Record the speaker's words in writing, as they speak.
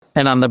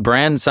And on the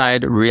brand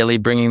side, really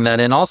bringing that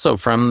in also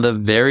from the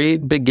very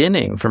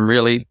beginning, from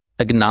really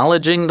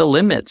acknowledging the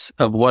limits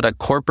of what a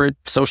corporate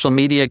social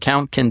media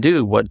account can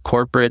do, what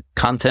corporate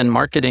content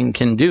marketing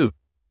can do.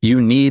 You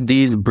need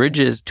these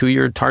bridges to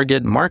your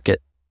target market,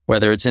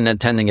 whether it's in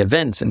attending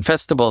events and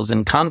festivals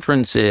and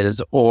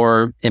conferences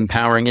or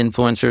empowering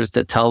influencers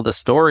to tell the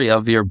story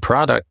of your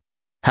product.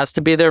 Has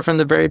to be there from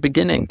the very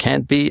beginning.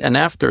 Can't be an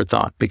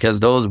afterthought, because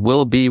those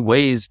will be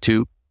ways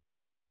to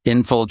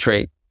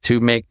infiltrate, to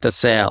make the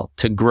sale,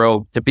 to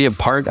grow, to be a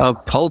part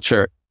of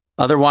culture.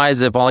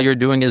 Otherwise, if all you're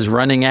doing is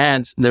running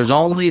ads, there's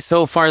only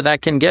so far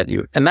that can get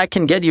you. And that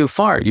can get you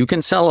far. You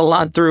can sell a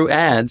lot through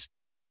ads,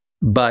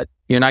 but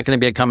you're not going to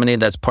be a company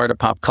that's part of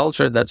pop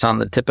culture, that's on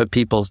the tip of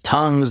people's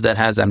tongues, that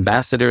has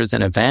ambassadors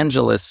and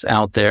evangelists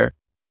out there,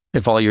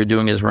 if all you're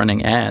doing is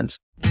running ads.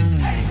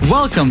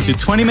 Welcome to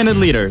 20-Minute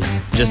Leaders.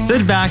 Just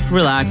sit back,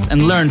 relax,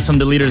 and learn from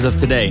the leaders of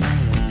today.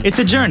 It's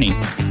a journey.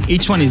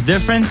 Each one is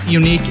different,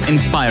 unique,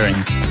 inspiring.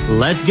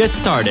 Let's get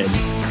started.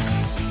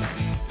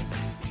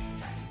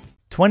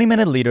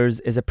 20-Minute Leaders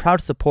is a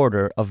proud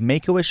supporter of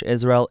Make-A-Wish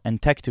Israel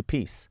and Tech to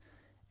Peace,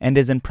 and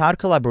is in proud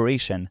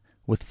collaboration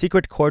with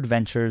Secret Chord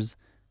Ventures,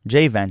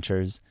 J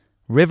Ventures,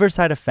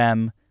 Riverside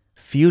FM,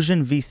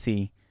 Fusion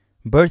VC,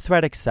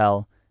 Birthright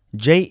Excel,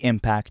 J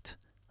Impact,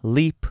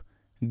 Leap,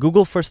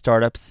 Google for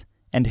Startups,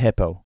 and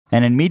Hippo,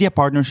 and in media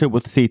partnership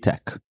with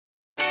CTech.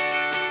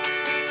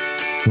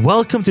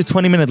 Welcome to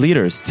 20-Minute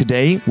Leaders.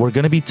 Today, we're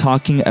going to be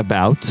talking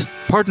about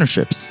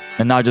partnerships,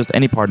 and not just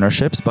any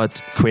partnerships,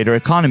 but creator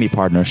economy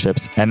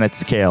partnerships, and at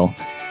scale,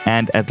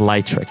 and at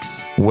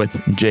Lightrix with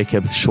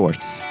Jacob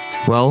Schwartz.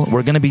 Well,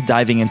 we're going to be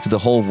diving into the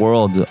whole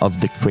world of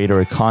the creator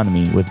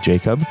economy with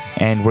Jacob,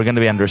 and we're going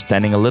to be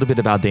understanding a little bit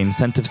about the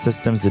incentive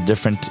systems, the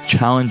different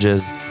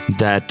challenges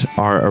that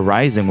are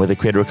arising with the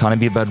creator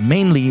economy, but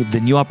mainly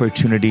the new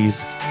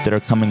opportunities that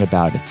are coming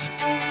about it.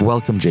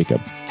 Welcome,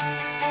 Jacob.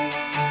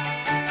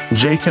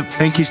 Jacob,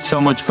 thank you so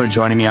much for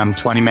joining me on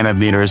 20-Minute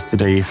Leaders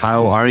today.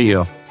 How are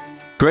you?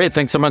 Great.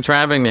 Thanks so much for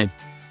having me.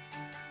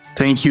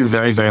 Thank you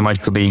very, very much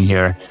for being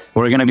here.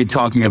 We're going to be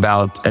talking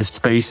about a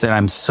space that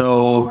I'm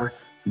so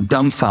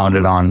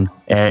dumbfounded on.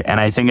 And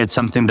I think it's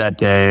something that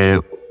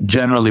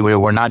generally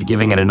we're not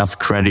giving it enough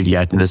credit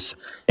yet. This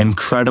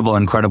incredible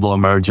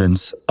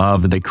emergence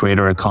of the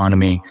creator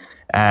economy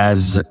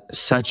as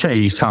such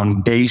a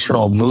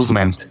foundational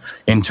movement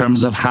in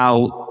terms of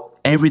how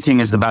everything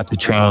is about to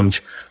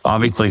change,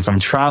 obviously from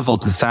travel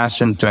to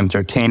fashion to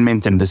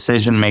entertainment and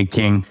decision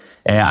making.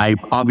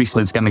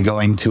 Obviously it's going to go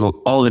into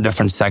all the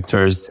different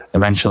sectors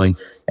eventually.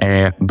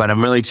 But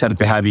I'm really excited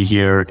to have you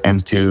here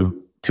and to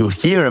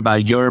hear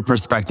about your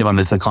perspective on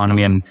this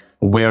economy and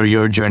where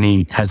your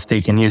journey has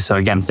taken you. So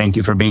again, thank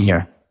you for being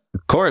here.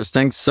 Of course.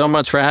 Thanks so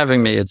much for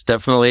having me. It's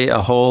definitely a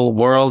whole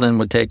world and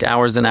would take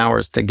hours and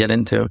hours to get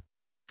into.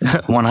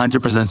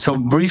 100%. So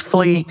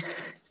briefly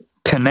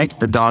connect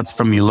the dots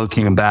from you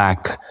looking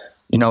back,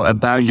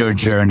 about your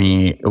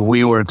journey.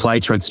 We were at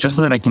Lightrix, just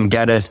so that I can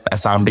get a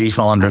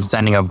foundational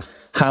understanding of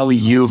how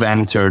you've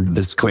entered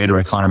this creator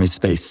economy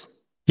space.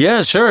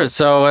 Yeah, sure.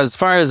 So as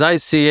far as I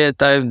see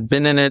it, I've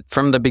been in it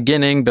from the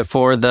beginning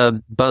before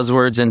the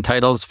buzzwords and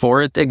titles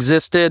for it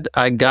existed.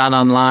 I got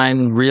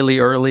online really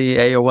early,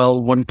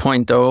 AOL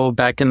 1.0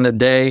 back in the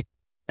day.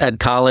 At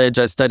college,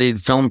 I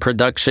studied film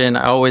production.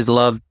 I always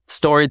loved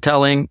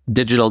storytelling,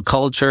 digital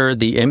culture,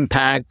 the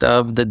impact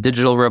of the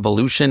digital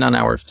revolution on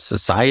our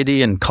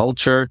society and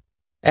culture,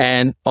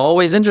 and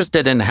always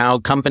interested in how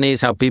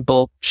companies, how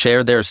people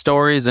share their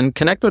stories and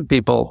connect with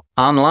people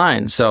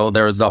online. So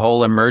there was the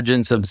whole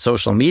emergence of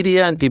social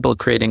media and people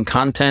creating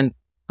content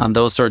on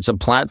those sorts of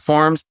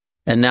platforms.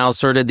 And now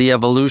sort of the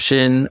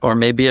evolution or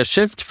maybe a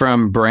shift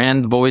from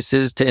brand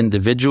voices to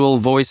individual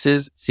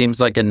voices seems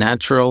like a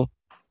natural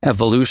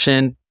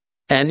evolution.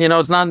 And,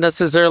 it's not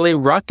necessarily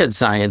rocket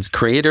science.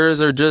 Creators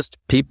are just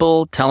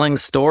people telling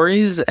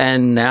stories,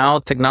 and now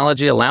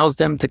technology allows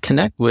them to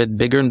connect with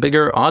bigger and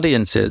bigger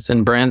audiences,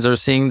 and brands are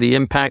seeing the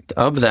impact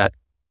of that.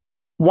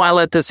 While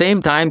at the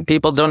same time,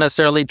 people don't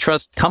necessarily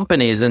trust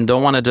companies and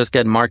don't want to just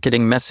get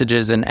marketing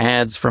messages and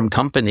ads from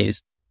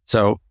companies.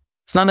 So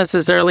it's not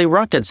necessarily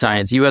rocket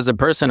science. You as a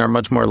person are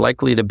much more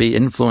likely to be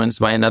influenced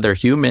by another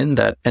human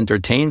that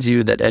entertains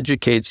you, that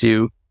educates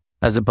you,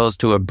 as opposed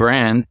to a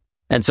brand.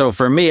 And so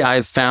for me,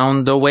 I've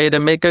found a way to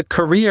make a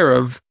career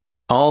of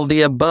all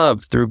the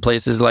above through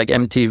places like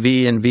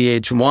MTV and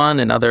VH1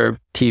 and other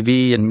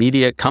TV and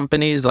media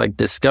companies like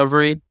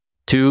Discovery,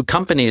 to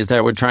companies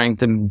that were trying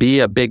to be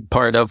a big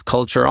part of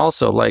culture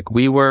also, like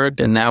WeWork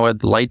and now at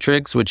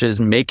Lightrix, which is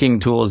making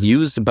tools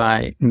used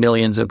by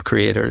millions of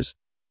creators.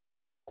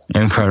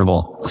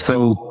 Incredible.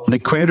 So the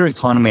creator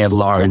economy at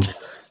large,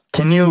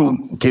 can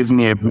you give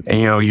me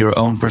your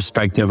own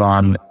perspective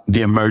on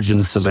the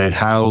emergence of it?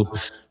 How,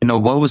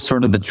 what was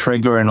sort of the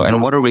trigger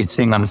and what are we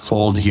seeing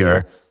unfold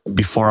here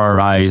before our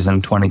eyes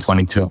in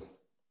 2022?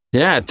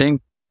 Yeah, I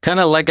think kind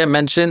of like I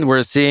mentioned,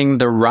 we're seeing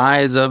the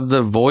rise of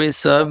the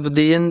voice of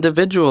the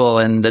individual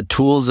and the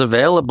tools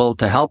available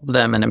to help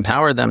them and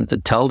empower them to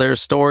tell their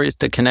stories,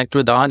 to connect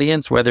with the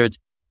audience, whether it's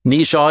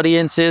niche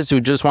audiences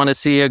who just want to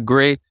see a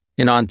great,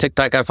 on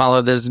TikTok, I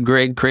follow this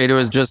great creator who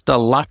is just a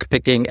lock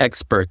picking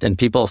expert, and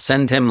people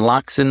send him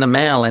locks in the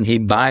mail and he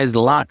buys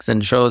locks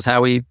and shows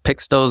how he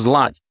picks those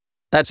locks.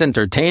 That's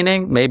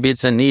entertaining. Maybe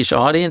it's a niche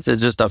audience.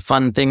 It's just a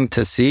fun thing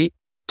to see.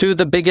 To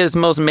the biggest,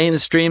 most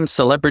mainstream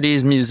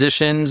celebrities,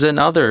 musicians, and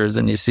others.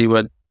 And you see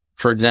what,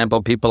 for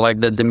example, people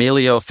like the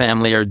D'Amelio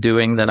family are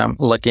doing that I'm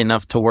lucky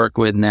enough to work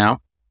with now,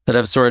 that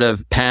have sort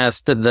of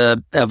passed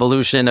the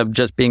evolution of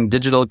just being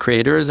digital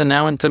creators and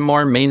now into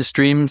more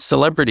mainstream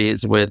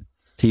celebrities with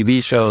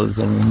TV shows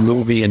and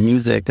movie and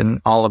music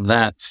and all of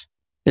that.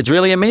 It's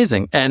really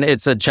amazing. And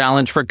it's a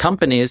challenge for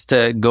companies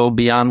to go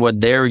beyond what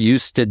they're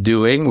used to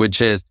doing,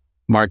 which is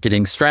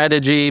marketing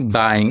strategy,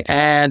 buying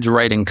ads,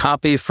 writing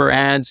copy for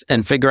ads,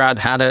 and figure out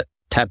how to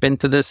tap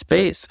into this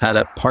space, how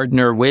to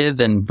partner with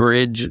and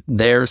bridge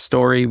their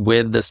story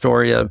with the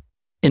story of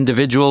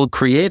individual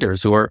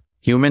creators who are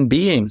human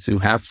beings, who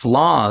have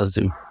flaws,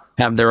 who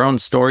have their own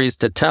stories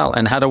to tell,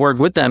 and how to work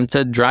with them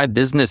to drive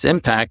business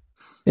impact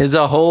is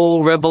a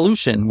whole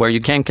revolution where you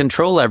can't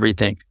control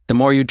everything. The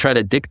more you try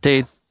to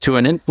dictate to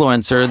an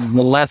influencer,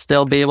 the less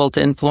they'll be able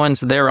to influence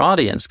their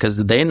audience because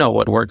they know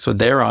what works with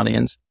their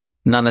audience,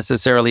 not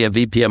necessarily a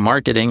VP of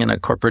marketing in a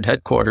corporate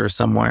headquarters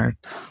somewhere.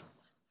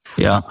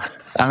 Yeah.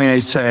 I mean,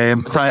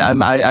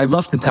 I'd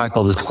love to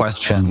tackle this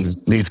question,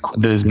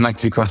 these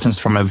next two questions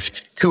from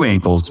two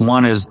angles.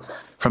 One is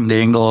from the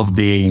angle of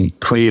the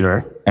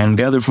creator and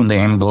the other from the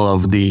angle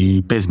of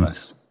the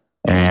business.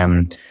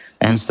 And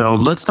so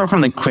let's start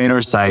from the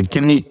creator side.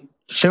 Can you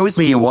share with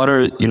me what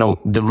are,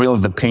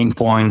 the pain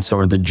points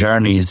or the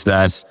journeys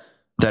that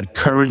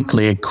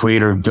currently a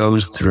creator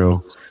goes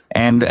through?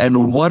 And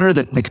what are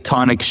the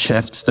tectonic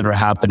shifts that are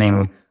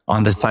happening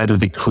on the side of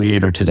the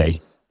creator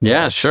today?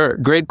 Yeah, sure.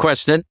 Great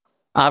question.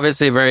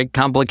 Obviously, a very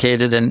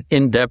complicated and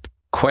in-depth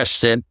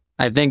question.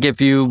 I think if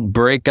you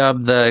break up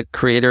the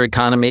creator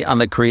economy on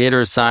the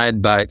creator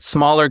side by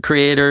smaller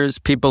creators,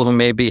 people who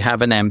maybe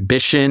have an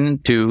ambition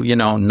to,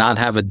 not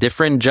have a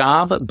different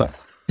job, but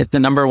it's the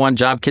number one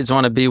job kids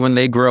want to be when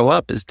they grow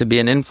up is to be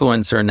an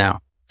influencer now.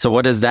 So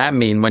what does that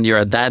mean when you're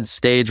at that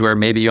stage where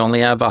maybe you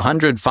only have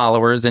 100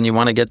 followers and you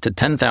want to get to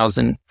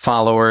 10,000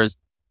 followers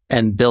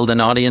and build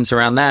an audience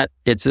around that?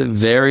 It's a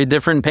very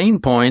different pain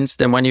points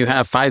than when you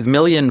have 5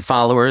 million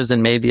followers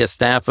and maybe a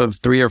staff of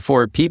 3 or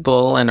 4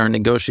 people and are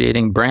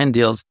negotiating brand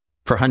deals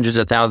for hundreds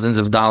of thousands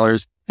of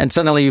dollars. And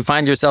suddenly you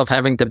find yourself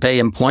having to pay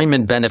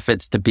employment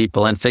benefits to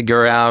people and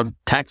figure out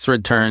tax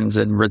returns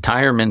and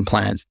retirement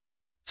plans.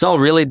 It's all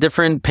really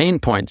different pain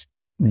points.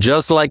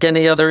 Just like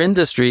any other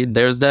industry,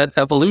 there's that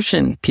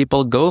evolution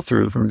people go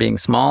through from being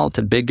small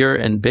to bigger,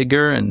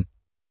 and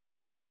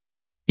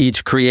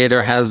each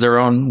creator has their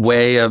own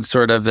way of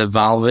sort of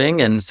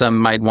evolving, and some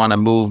might want to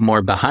move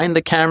more behind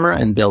the camera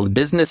and build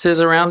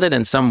businesses around it,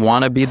 and some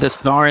want to be the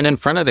star and in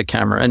front of the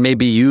camera and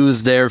maybe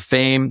use their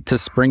fame to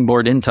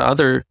springboard into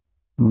other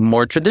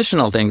more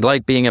traditional things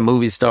like being a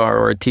movie star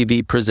or a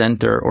TV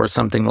presenter or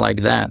something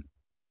like that.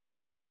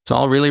 It's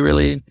all really,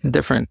 really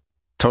different,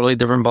 totally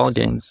different ball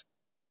games.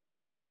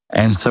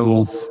 And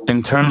so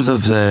in terms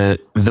of the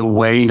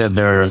way that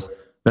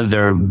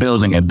they're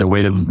building it, the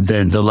way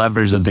that the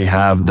leverage that they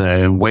have,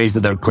 the ways that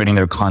they're creating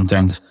their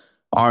content,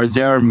 are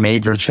there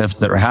major shifts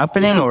that are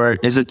happening, or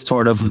is it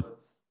sort of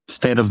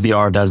state of the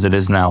art as it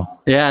is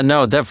now? Yeah,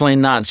 no, definitely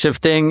not.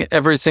 Shifting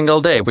every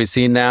single day. We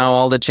see now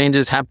all the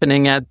changes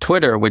happening at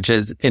Twitter, which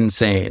is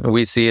insane.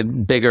 We see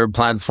bigger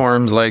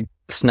platforms like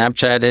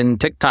Snapchat and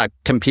TikTok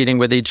competing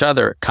with each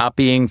other,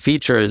 copying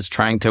features,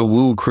 trying to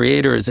woo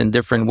creators in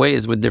different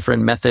ways with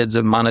different methods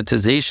of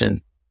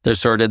monetization. There's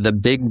sort of the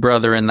big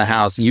brother in the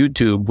house,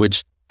 YouTube,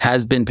 which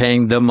has been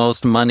paying the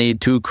most money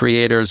to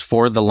creators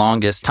for the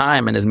longest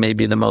time and is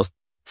maybe the most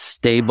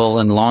stable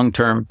and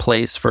long-term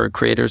place for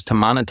creators to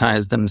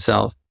monetize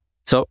themselves.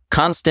 So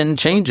constant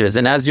changes.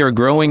 And as you're a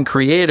growing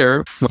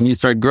creator, when you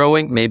start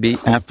growing, maybe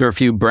after a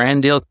few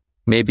brand deals,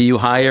 maybe you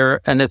hire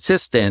an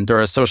assistant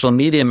or a social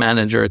media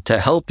manager to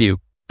help you.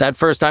 That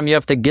first time you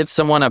have to give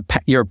someone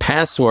your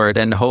password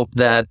and hope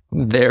that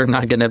they're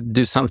not going to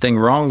do something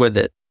wrong with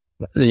it.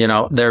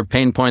 There are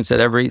pain points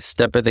at every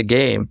step of the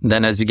game.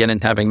 Then as you get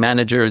into having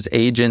managers,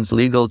 agents,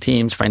 legal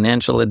teams,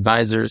 financial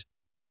advisors,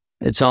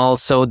 it's all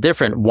so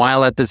different.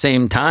 While at the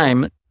same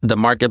time, the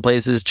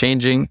marketplace is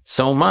changing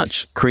so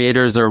much.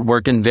 Creators are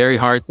working very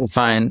hard to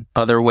find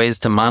other ways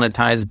to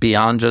monetize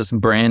beyond just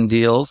brand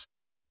deals,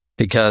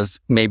 because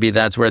maybe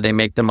that's where they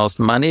make the most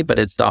money, but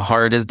it's the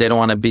hardest. They don't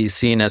want to be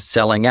seen as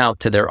selling out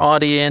to their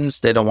audience.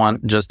 They don't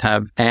want to just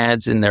have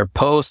ads in their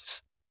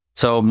posts.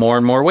 So more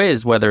and more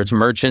ways, whether it's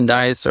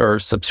merchandise or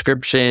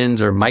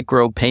subscriptions or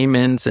micro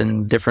payments,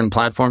 and different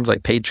platforms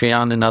like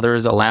Patreon and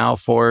others allow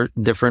for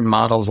different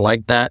models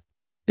like that.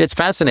 It's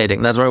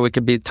fascinating. That's why we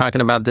could be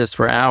talking about this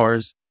for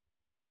hours.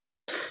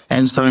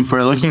 And so if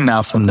we're looking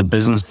now from the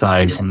business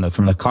side, from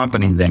the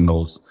company's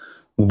angles,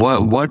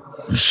 what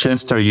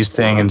shifts are you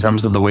seeing in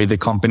terms of the way the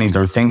companies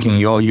are thinking?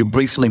 You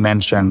briefly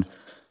mentioned,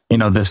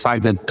 the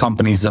fact that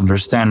companies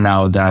understand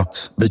now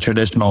that the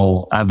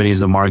traditional avenues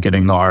of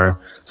marketing are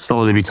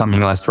slowly becoming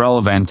less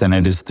relevant, and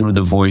it is through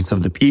the voice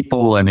of the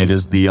people, and it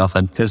is the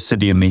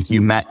authenticity and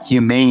the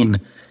humane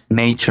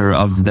nature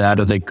of that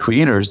of the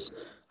creators.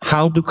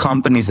 How do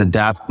companies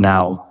adapt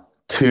now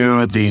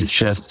to these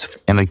shifts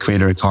in the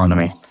creator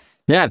economy?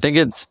 Yeah, I think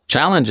it's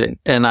challenging,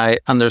 and I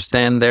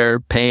understand their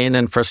pain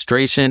and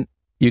frustration.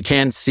 You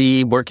can't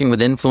see working with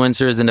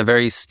influencers in a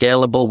very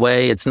scalable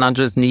way. It's not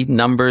just neat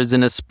numbers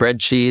in a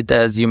spreadsheet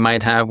as you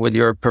might have with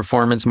your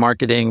performance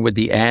marketing, with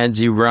the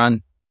ads you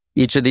run.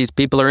 Each of these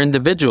people are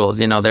individuals.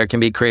 There can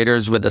be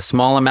creators with a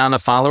small amount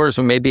of followers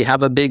who maybe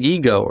have a big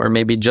ego or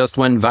maybe just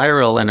went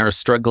viral and are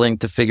struggling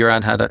to figure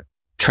out how to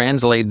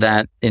translate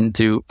that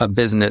into a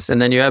business.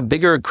 And then you have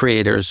bigger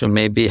creators who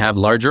maybe have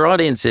larger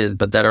audiences,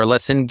 but that are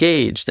less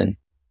engaged. And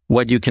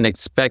what you can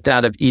expect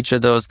out of each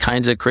of those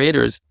kinds of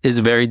creators is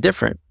very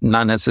different,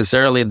 not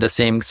necessarily the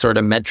same sort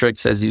of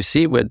metrics as you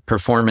see with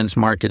performance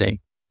marketing.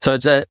 So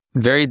it's a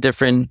very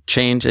different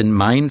change in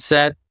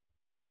mindset,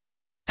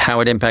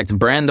 how it impacts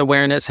brand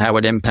awareness, how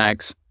it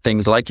impacts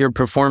things like your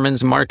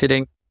performance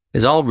marketing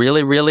is all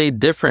really, really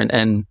different.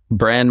 And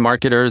brand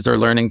marketers are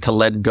learning to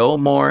let go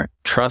more,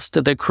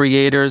 trust the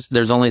creators.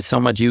 There's only so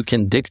much you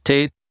can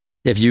dictate.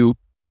 If you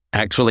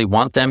actually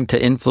want them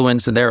to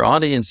influence their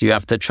audience, you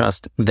have to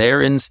trust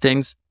their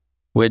instincts,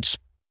 which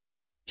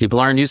people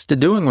aren't used to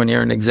doing when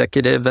you're an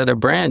executive at a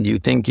brand. You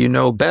think you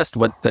know best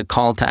what the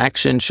call to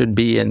action should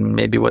be and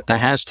maybe what the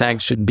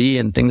hashtag should be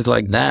and things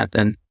like that.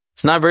 And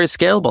it's not very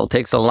scalable. It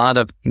takes a lot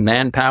of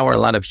manpower, a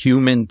lot of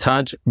human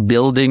touch,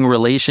 building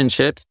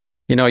relationships.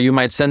 You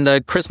might send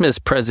a Christmas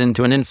present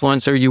to an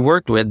influencer you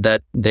worked with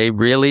that they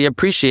really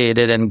appreciate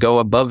it and go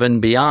above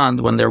and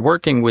beyond when they're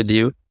working with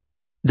you.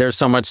 There's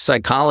so much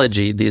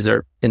psychology. These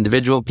are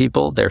individual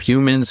people. They're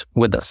humans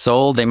with a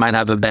soul. They might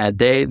have a bad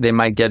day. They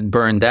might get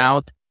burned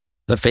out.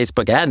 The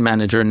Facebook ad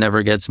manager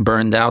never gets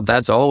burned out.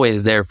 That's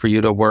always there for you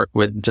to work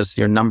with just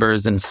your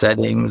numbers and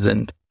settings.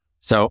 And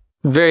so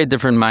very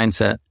different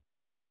mindset.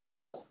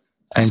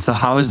 And so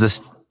how is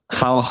this,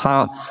 how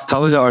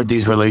are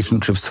these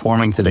relationships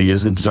forming today?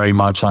 Is it very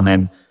much on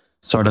an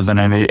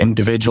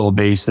individual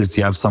basis?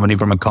 You have somebody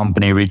from a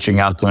company reaching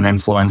out to an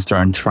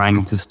influencer and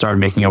trying to start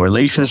making a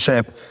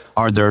relationship.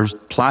 Are there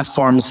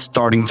platforms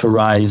starting to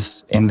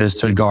rise in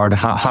this regard?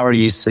 How are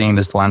you seeing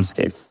this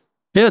landscape?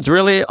 Yeah, it's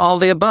really all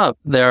the above.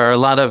 There are a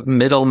lot of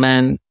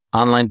middlemen,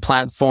 online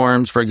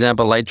platforms. For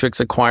example,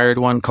 Lightricks acquired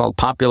one called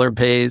Popular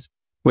Pays,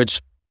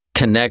 which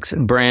connects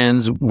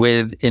brands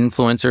with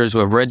influencers who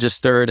have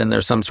registered, and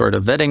there's some sort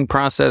of vetting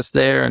process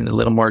there and a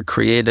little more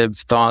creative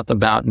thought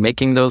about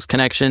making those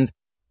connections.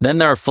 Then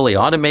there are fully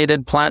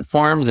automated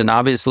platforms, and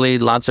obviously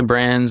lots of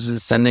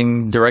brands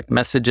sending direct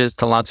messages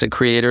to lots of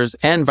creators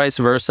and vice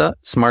versa.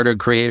 Smarter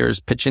creators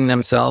pitching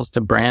themselves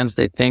to brands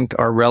they think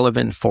are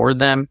relevant for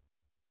them.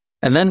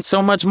 And then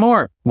so much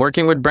more.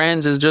 Working with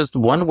brands is just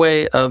one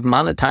way of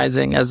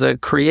monetizing as a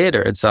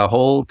creator. It's a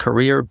whole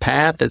career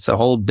path. It's a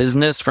whole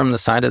business from the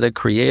side of the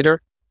creator.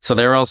 So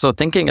they're also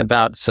thinking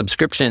about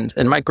subscriptions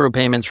and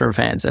micropayments from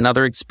fans and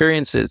other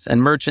experiences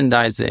and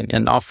merchandising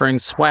and offering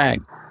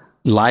swag,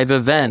 live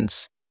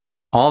events,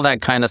 all that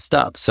kind of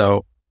stuff.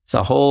 So it's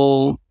a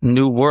whole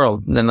new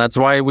world. And that's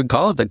why we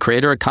call it the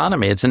creator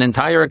economy. It's an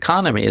entire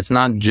economy. It's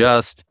not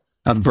just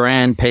a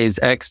brand pays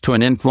X to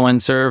an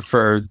influencer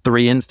for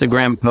 3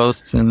 Instagram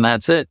posts and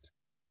that's it.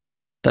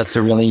 That's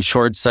a really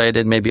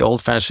short-sighted, maybe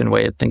old-fashioned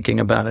way of thinking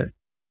about it.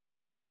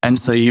 And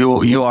so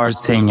you are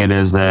seeing it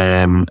as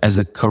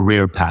a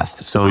career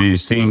path. So you're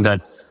seeing that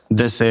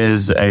this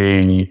is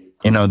a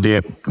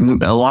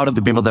lot of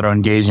the people that are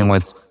engaging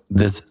with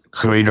this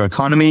creator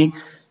economy,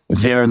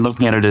 they're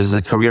looking at it as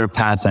a career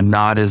path and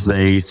not as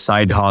a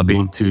side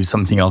hobby to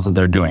something else that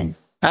they're doing.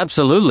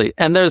 Absolutely.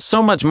 And there's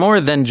so much more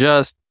than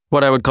just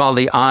what I would call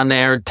the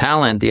on-air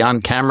talent, the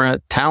on-camera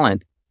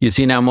talent. You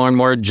see now more and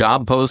more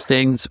job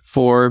postings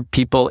for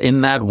people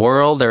in that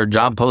world. There are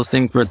job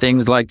postings for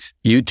things like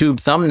YouTube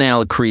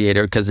thumbnail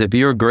creator, because if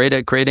you're great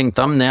at creating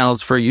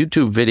thumbnails for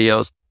YouTube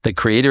videos, the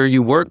creator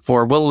you work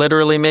for will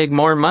literally make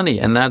more money,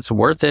 and that's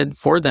worth it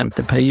for them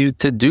to pay you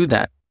to do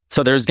that.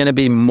 So there's going to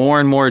be more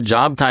and more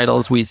job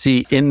titles we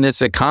see in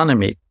this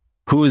economy.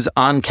 Who's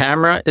on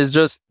camera is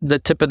just the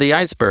tip of the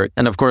iceberg.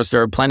 And of course,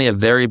 there are plenty of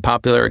very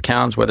popular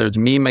accounts, whether it's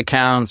meme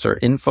accounts or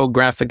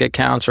infographic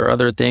accounts or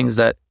other things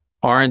that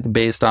aren't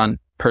based on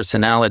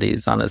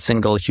personalities, on a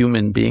single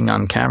human being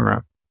on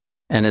camera.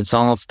 And it's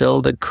all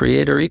still the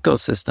creator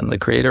ecosystem, the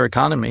creator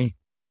economy.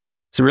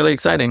 It's really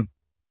exciting.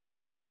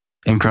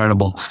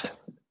 Incredible.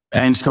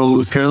 And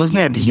so if you're looking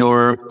at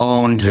your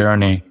own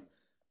journey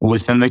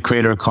within the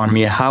creator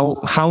economy, how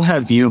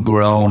have you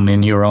grown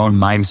in your own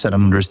mindset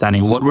and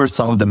understanding? What were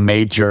some of the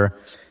major,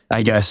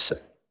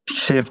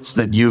 shifts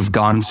that you've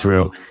gone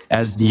through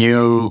as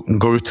you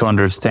grew to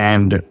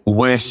understand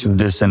with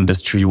this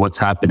industry what's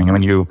happening? I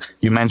mean,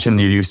 you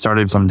mentioned you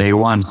started from day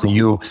one, so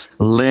you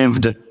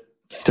lived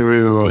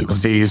through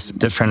these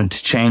different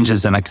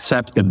changes and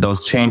accepted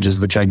those changes,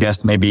 which I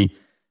guess maybe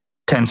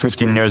 10,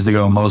 15 years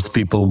ago, most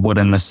people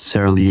wouldn't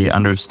necessarily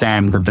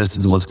understand that this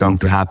is what's going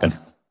to happen.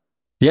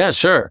 Yeah,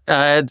 sure.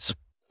 It's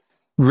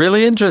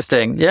really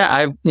interesting.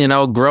 Yeah,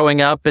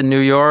 growing up in New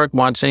York,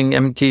 watching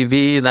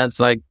MTV, that's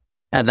like,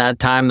 at that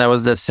time, that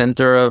was the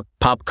center of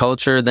pop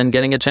culture. Then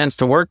getting a chance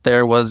to work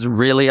there was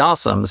really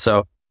awesome.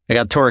 So I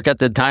got to work at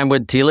the time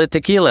with Tila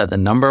Tequila, the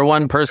number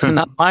one person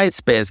on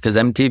MySpace, because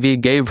MTV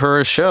gave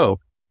her a show.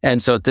 And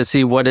so to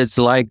see what it's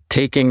like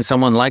taking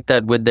someone like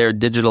that with their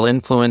digital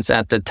influence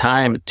at the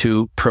time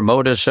to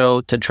promote a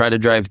show, to try to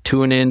drive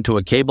tune in to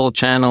a cable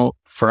channel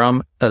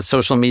from a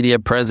social media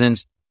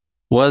presence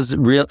was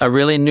a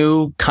really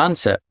new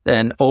concept.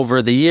 And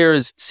over the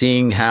years,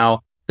 seeing how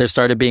there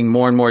started being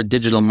more and more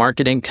digital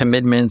marketing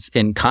commitments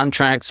in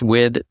contracts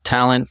with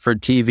talent for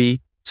TV,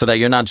 so that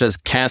you're not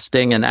just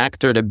casting an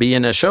actor to be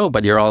in a show,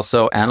 but you're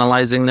also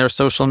analyzing their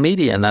social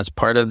media. And that's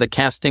part of the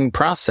casting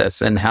process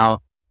and how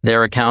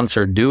their accounts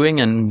are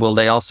doing. And will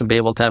they also be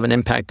able to have an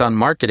impact on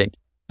marketing?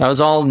 That was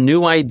all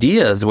new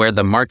ideas where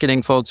the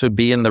marketing folks would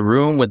be in the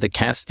room with the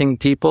casting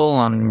people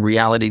on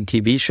reality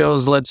TV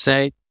shows, let's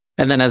say.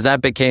 And then as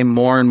that became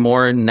more and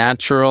more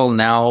natural,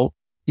 now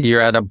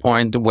you're at a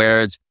point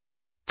where it's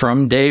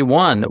from day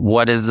one,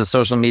 what is the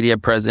social media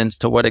presence?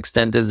 To what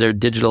extent is there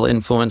digital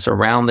influence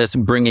around this?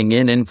 Bringing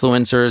in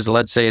influencers,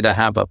 let's say, to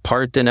have a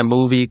part in a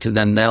movie, because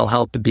then they'll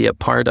help to be a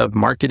part of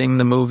marketing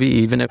the movie,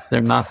 even if they're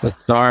not the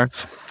star.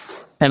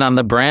 And on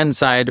the brand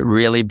side,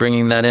 really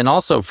bringing that in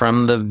also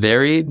from the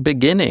very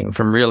beginning,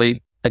 from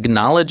really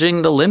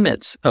acknowledging the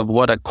limits of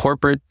what a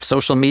corporate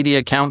social media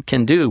account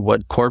can do,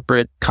 what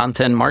corporate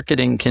content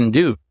marketing can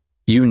do.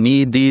 You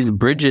need these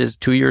bridges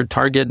to your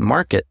target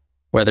market,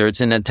 whether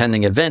it's in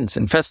attending events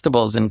and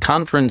festivals and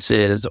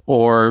conferences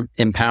or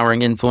empowering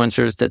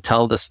influencers to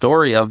tell the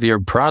story of your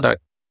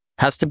product.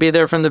 Has to be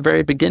there from the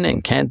very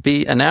beginning. Can't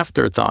be an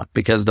afterthought,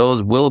 because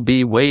those will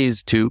be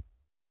ways to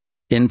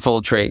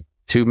infiltrate,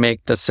 to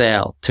make the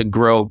sale, to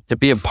grow, to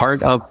be a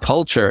part of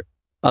culture.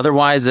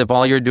 Otherwise, if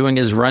all you're doing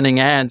is running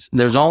ads,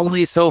 there's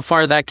only so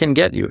far that can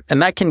get you.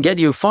 And that can get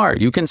you far.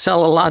 You can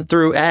sell a lot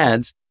through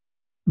ads,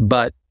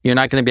 but you're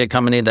not going to be a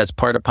company that's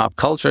part of pop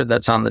culture,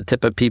 that's on the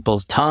tip of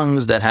people's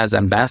tongues, that has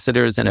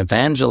ambassadors and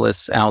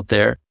evangelists out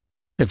there,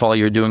 if all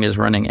you're doing is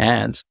running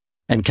ads.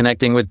 And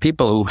connecting with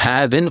people who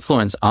have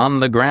influence on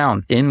the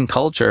ground in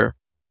culture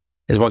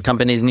is what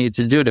companies need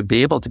to do to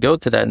be able to go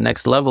to that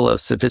next level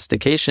of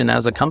sophistication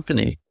as a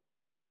company.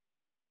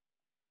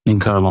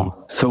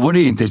 Incredible. So what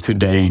do you do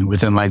today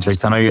within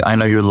Lightricks? I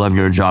know you love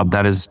your job.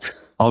 That is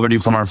already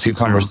from our few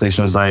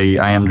conversations.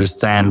 I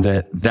understand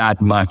that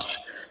much.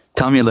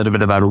 Tell me a little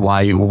bit about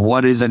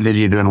what is it that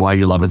you do and why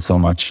you love it so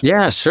much?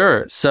 Yeah,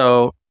 sure.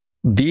 So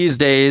these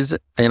days,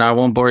 I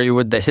won't bore you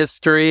with the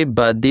history,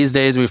 but these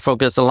days we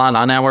focus a lot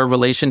on our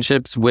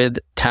relationships with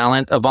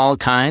talent of all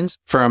kinds,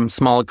 from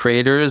small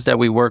creators that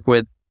we work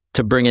with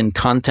to bring in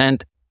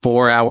content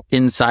for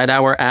inside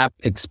our app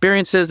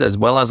experiences, as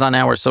well as on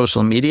our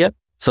social media.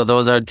 So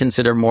those I would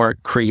consider more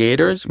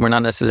creators. We're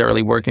not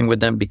necessarily working with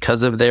them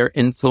because of their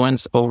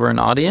influence over an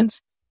audience,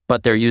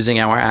 but they're using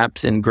our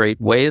apps in great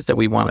ways that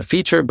we want to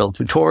feature, build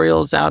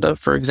tutorials out of,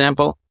 for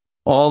example,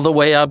 all the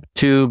way up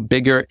to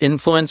bigger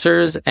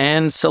influencers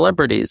and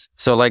celebrities.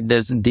 So like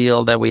this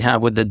deal that we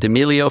have with the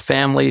D'Amelio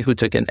family, who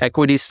took an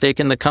equity stake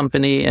in the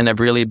company and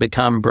have really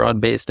become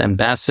broad-based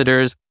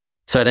ambassadors.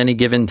 So at any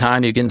given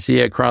time, you can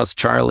see across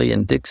Charlie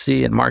and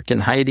Dixie and Mark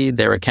and Heidi,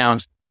 their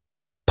accounts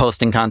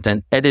posting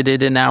content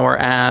edited in our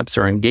apps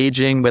or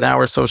engaging with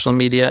our social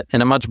media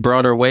in a much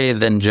broader way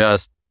than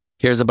just,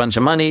 here's a bunch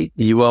of money,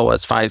 you owe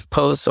us 5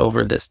 posts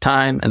over this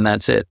time, and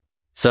that's it.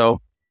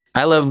 So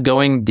I love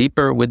going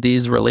deeper with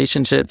these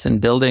relationships and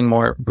building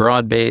more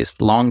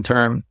broad-based,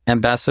 long-term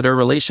ambassador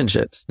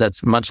relationships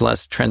that's much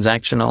less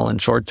transactional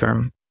and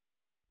short-term.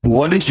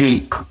 What did you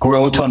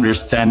grow to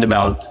understand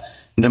about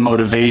the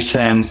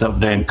motivations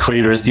of the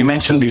creators? You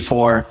mentioned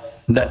before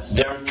that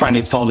they're trying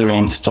to tell their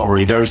own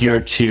story. They're here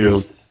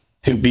to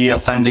be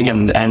authentic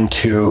and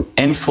to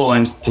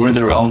influence through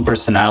their own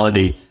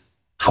personality.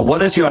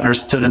 What have you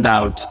understood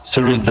about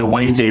sort of the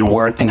way they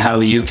work and how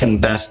you can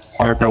best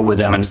partner with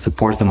them and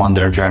support them on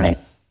their journey?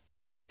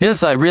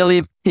 Yes, I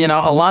really,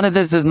 a lot of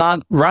this is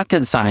not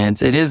rocket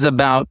science. It is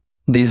about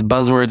these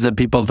buzzwords that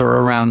people throw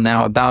around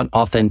now about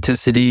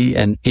authenticity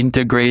and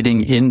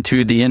integrating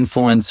into the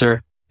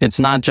influencer. It's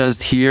not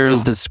just,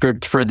 here's the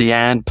script for the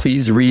ad,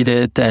 please read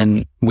it,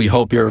 and we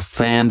hope your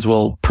fans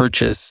will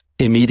purchase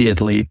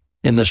immediately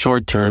in the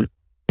short term.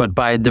 But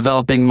by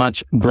developing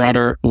much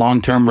broader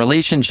long-term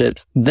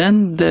relationships,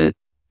 then the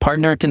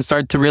partner can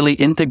start to really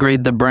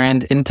integrate the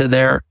brand into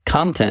their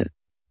content.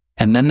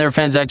 And then their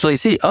fans actually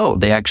see, oh,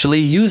 they actually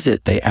use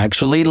it. They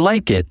actually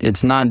like it.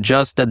 It's not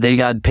just that they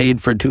got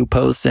paid for 2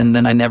 posts and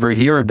then I never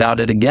hear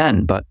about it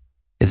again. But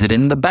is it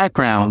in the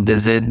background?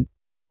 Is it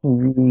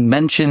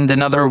mentioned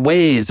in other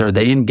ways? Are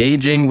they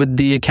engaging with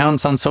the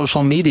accounts on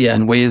social media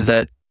in ways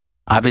that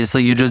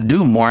obviously you just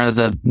do more as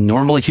a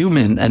normal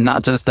human and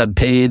not just a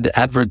paid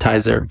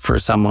advertiser for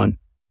someone?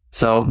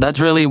 So that's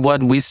really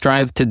what we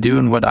strive to do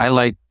and what I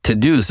like to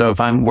do. So if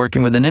I'm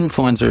working with an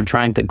influencer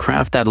trying to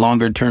craft that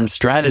longer term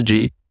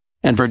strategy,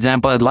 and for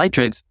example, at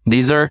Lightricks,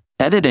 these are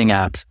editing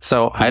apps.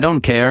 So I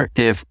don't care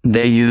if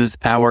they use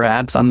our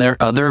apps on their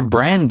other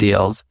brand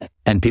deals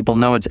and people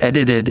know it's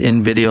edited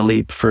in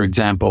VideoLeap, for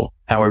example,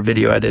 our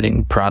video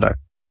editing product.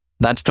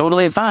 That's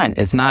totally fine.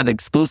 It's not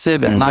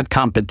exclusive. It's not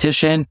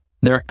competition.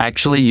 They're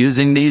actually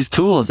using these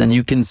tools, and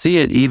you can see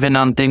it even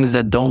on things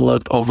that don't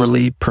look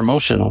overly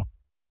promotional.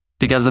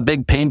 Because the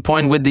big pain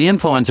point with the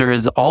influencer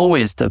is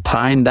always to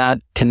find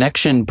that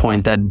connection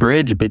point, that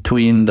bridge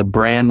between the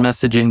brand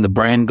messaging, the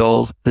brand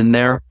goals, and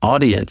their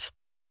audience.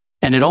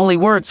 And it only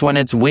works when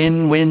it's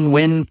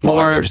win-win-win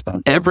for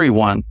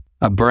everyone.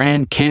 A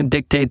brand can't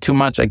dictate too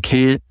much. A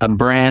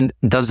brand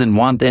doesn't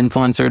want the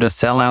influencer to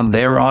sell out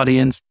their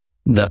audience.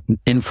 The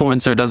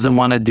influencer doesn't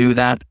want to do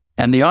that.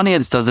 And the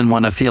audience doesn't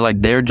want to feel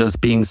like they're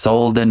just being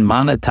sold and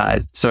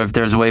monetized. So if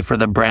there's a way for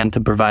the brand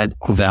to provide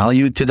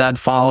value to that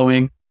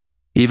following,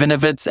 even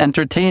if it's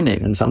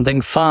entertaining and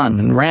something fun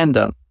and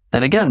random,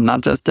 and again,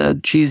 not just a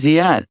cheesy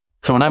ad.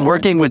 So when I'm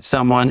working with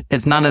someone,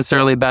 it's not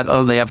necessarily about,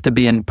 oh, they have to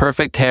be in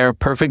perfect hair,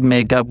 perfect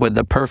makeup with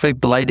the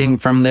perfect lighting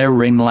from their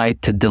ring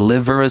light to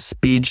deliver a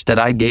speech that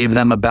I gave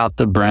them about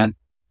the brand.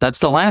 That's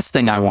the last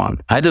thing I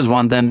want. I just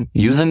want them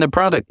using the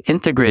product,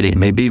 integrating,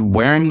 maybe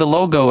wearing the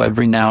logo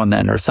every now and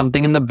then, or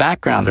something in the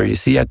background, or you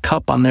see a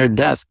cup on their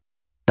desk.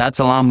 That's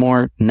a lot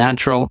more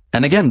natural.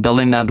 And again,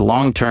 building that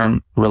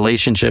long-term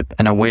relationship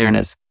and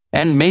awareness.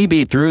 And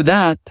maybe through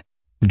that,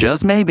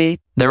 just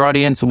maybe, their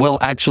audience will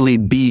actually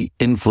be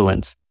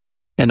influenced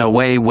in a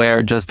way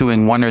where just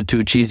doing one or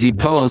two cheesy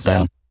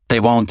posts, they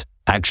won't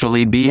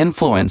actually be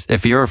influenced.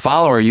 If you're a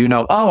follower, you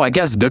know, oh, I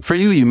guess good for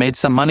you. You made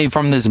some money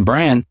from this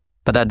brand.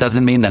 But that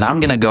doesn't mean that I'm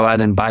going to go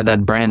out and buy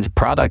that brand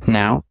product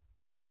now.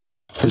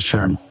 For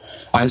sure.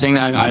 I think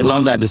I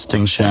love that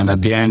distinction.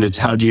 At the end, it's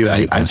how do you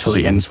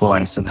actually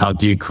influence and how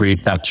do you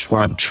create that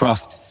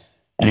trust?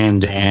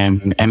 And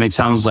it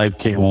sounds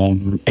like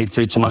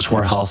it's a much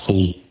more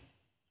healthy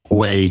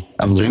way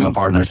of doing a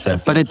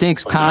partnership. But it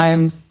takes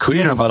time.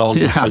 Creative, but also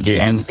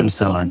and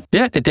consider.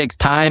 Yeah, it takes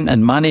time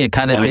and money. It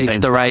kind of takes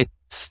the right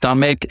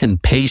stomach and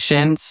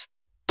patience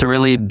to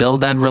really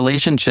build that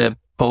relationship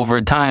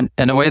over time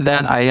in a way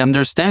that I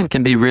understand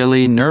can be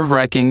really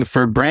nerve-wracking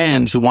for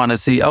brands who want to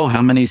see, oh,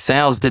 how many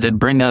sales did it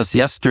bring us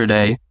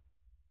yesterday?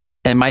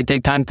 It might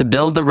take time to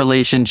build the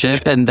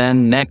relationship, and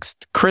then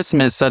next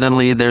Christmas,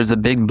 suddenly there's a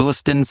big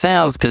boost in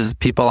sales because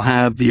people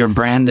have your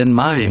brand in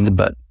mind.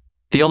 But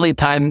the only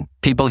time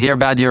people hear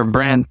about your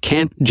brand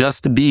can't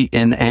just be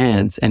in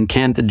ads and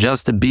can't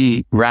just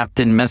be wrapped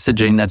in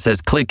messaging that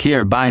says, click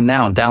here, buy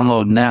now,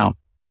 download now.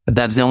 If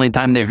that's the only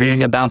time they're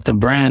hearing about the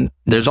brand,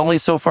 there's only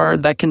so far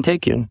that can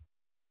take you.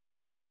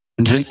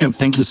 Jacob,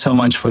 thank you so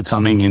much for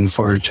coming in,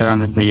 for sharing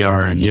with me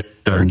your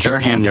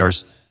journey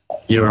and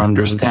your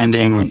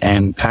understanding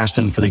and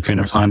passion for the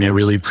creator economy. I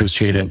really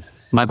appreciate it.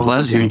 My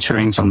pleasure. You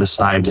sharing from the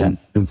side, and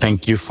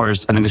thank you for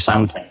spending this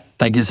time.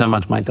 Thank you so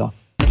much, Michael.